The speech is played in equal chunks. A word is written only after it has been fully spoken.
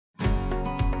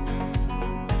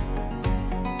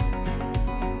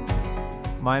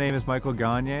My name is Michael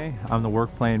Gagne. I'm the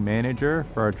work plan manager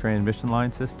for our transmission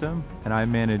line system, and I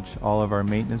manage all of our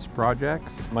maintenance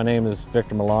projects. My name is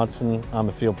Victor Melanson. I'm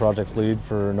a field projects lead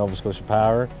for Nova Scotia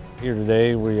Power. Here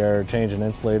today we are changing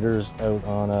insulators out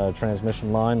on a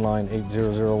transmission line, line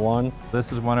 8001.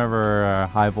 This is one of our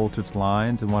high voltage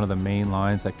lines and one of the main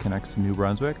lines that connects to New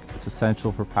Brunswick. It's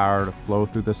essential for power to flow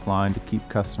through this line to keep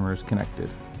customers connected.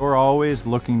 We're always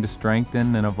looking to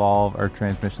strengthen and evolve our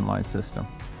transmission line system.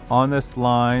 On this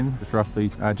line, there's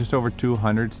roughly just over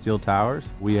 200 steel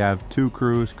towers. We have 2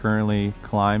 crews currently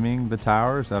climbing the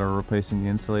towers that are replacing the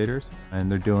insulators, and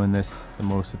they're doing this the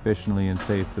most efficiently and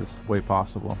safest way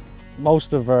possible.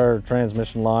 Most of our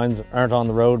transmission lines aren't on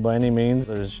the road by any means.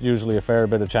 There's usually a fair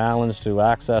bit of challenge to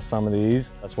access some of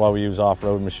these. That's why we use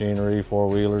off-road machinery,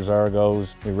 four-wheelers,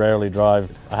 ergos. We rarely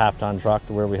drive a half-ton truck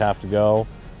to where we have to go.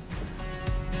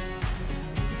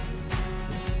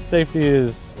 Safety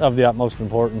is of the utmost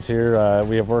importance here.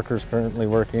 We have workers currently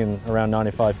working around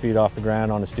 95 feet off the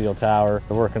ground on a steel tower.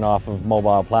 They're working off of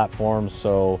mobile platforms,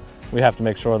 so we have to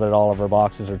make sure that all of our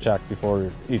boxes are checked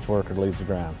before each worker leaves the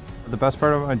ground. The best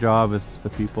part of my job is the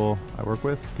people I work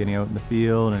with, getting out in the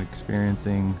field and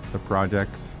experiencing the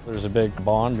projects. There's a big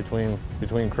bond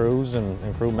between crews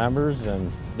and crew members, and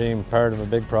being part of a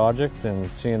big project and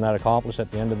seeing that accomplished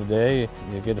at the end of the day,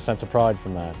 you get a sense of pride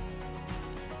from that.